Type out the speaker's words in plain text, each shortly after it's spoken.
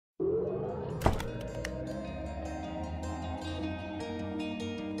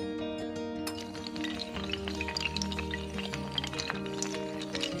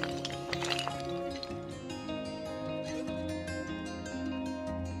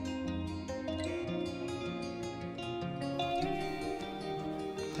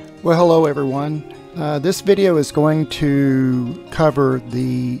Well, hello everyone. This video is going to cover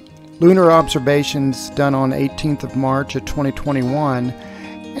the lunar observations done on 18th of March of 2021,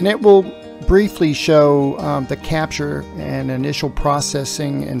 and it will briefly show the capture and initial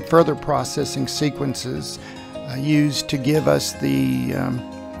processing and further processing sequences used to give us the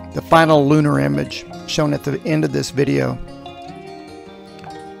final lunar image shown at the end of this video.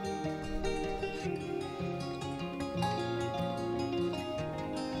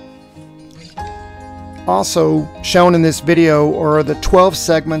 Also shown in this video are the 12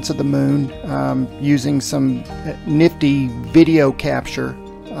 segments of the moon using some nifty video capture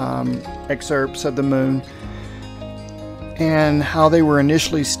excerpts of the moon, and how they were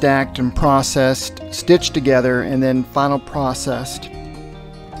initially stacked and processed, stitched together, and then final processed.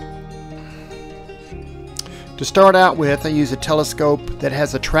 To start out with, I use a telescope that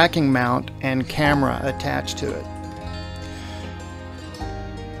has a tracking mount and camera attached to it.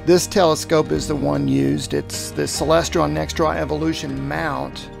 This telescope is the one used. It's the Celestron Nexstar Evolution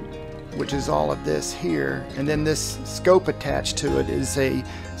mount, which is all of this here, and then this scope attached to it is a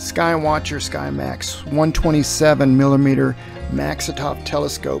Skywatcher Skymax 127mm Maksutov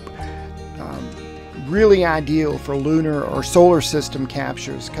telescope. Really ideal for lunar or solar system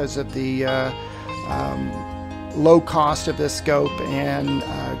captures because of the low cost of this scope and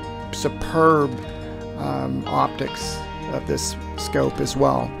superb optics of this scope as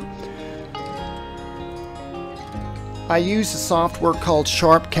well. I use a software called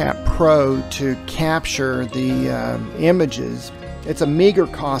Sharpcap Pro to capture the images. It's a meager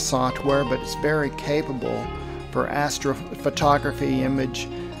cost software, but it's very capable for astrophotography, image,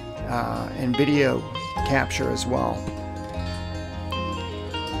 and video capture as well.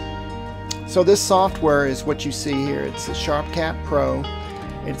 So this software is what you see here. It's a Sharpcap Pro.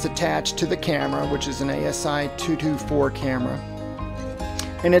 It's attached to the camera, which is an ASI 224 camera,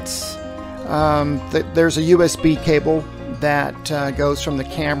 and it's there's a USB cable that goes from the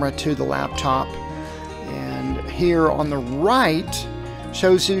camera to the laptop, and here on the right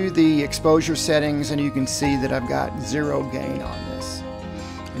shows you the exposure settings, and you can see that I've got 0 gain on this,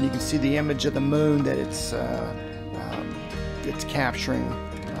 and you can see the image of the moon that it's capturing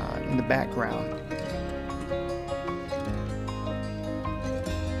in the background.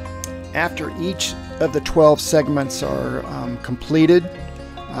 After each of the 12 segments are completed,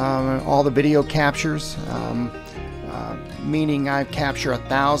 all the video captures, meaning I capture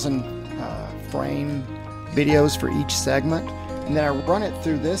 1,000 frame videos for each segment, and then I run it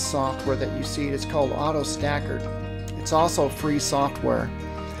through this software that you see. It's called Autostakkert. It's also free software,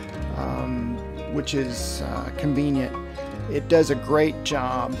 which is convenient. It does a great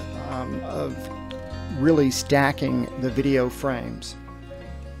job of really stacking the video frames.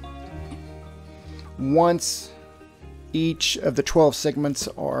 Once each of the 12 segments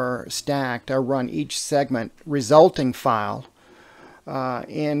are stacked, I run each segment resulting file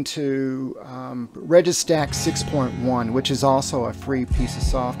into Registax 6.1, which is also a free piece of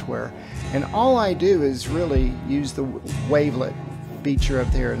software. And all I do is really use the wavelet feature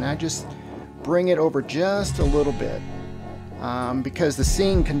up there, and I just bring it over just a little bit because the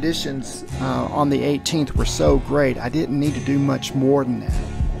seeing conditions on the 18th were so great. I didn't need to do much more than that.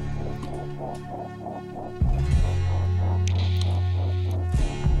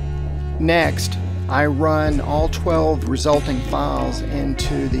 Next, I run all 12 resulting files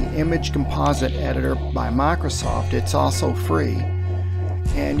into the Image Composite Editor by Microsoft. It's also free,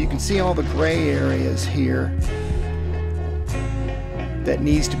 and you can see all the gray areas here that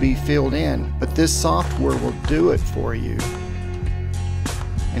needs to be filled in, but this software will do it for you.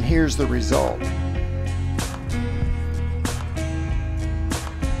 And here's the result.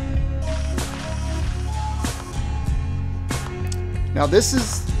 Now this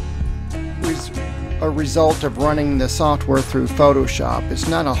is a result of running the software through Photoshop. It's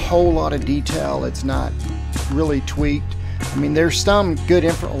not a whole lot of detail. It's not really tweaked. I mean, there's some good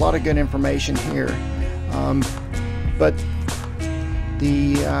a lot of good information here, but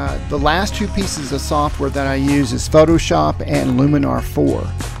the last two pieces of software that I use is Photoshop and Luminar 4.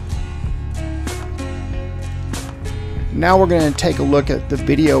 Now we're going to take a look at the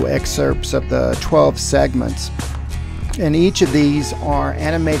video excerpts of the 12 segments. And each of these are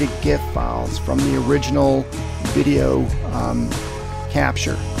animated GIF files from the original video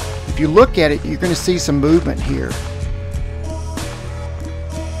capture. If you look at it, you're going to see some movement here.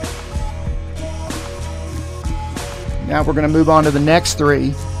 Now we're going to move on to the next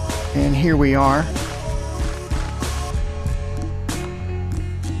 3, and here we are.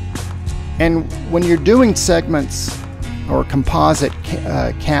 And when you're doing segments or composite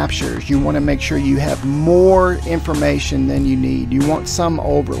captures, you want to make sure you have more information than you need. You want some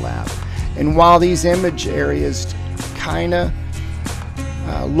overlap. And while these image areas kind of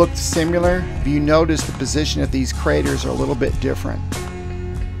look similar, if you notice the position of these craters are a little bit different.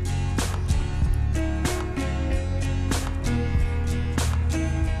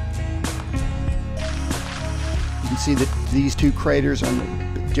 You can see that these two craters are in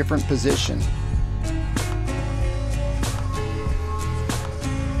a different position.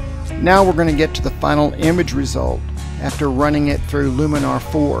 Now we're going to get to the final image result after running it through Luminar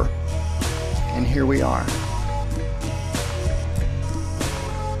 4. And here we are.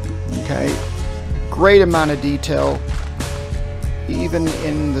 Okay, great amount of detail, even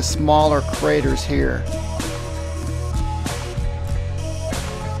in the smaller craters here.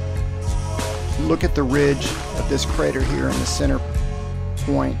 Look at the ridge of this crater here in the center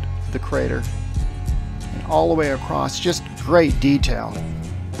point of the crater. And all the way across, just great detail.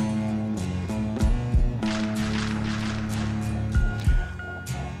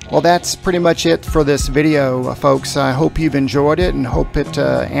 Well, that's pretty much it for this video, folks. I hope you've enjoyed it and hope it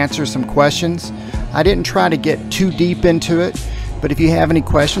answers some questions. I didn't try to get too deep into it, but if you have any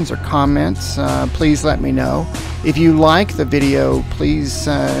questions or comments, please let me know. If you like the video, please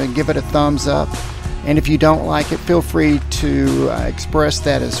give it a thumbs up. And if you don't like it, feel free to express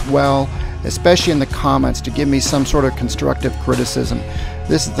that as well, especially in the comments, to give me some sort of constructive criticism.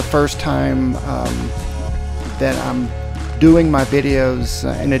 This is the first time that I'm doing my videos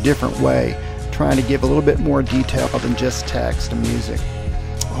in a different way, trying to give a little bit more detail than just text and music.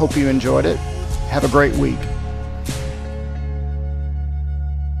 Hope you enjoyed it. Have a great week.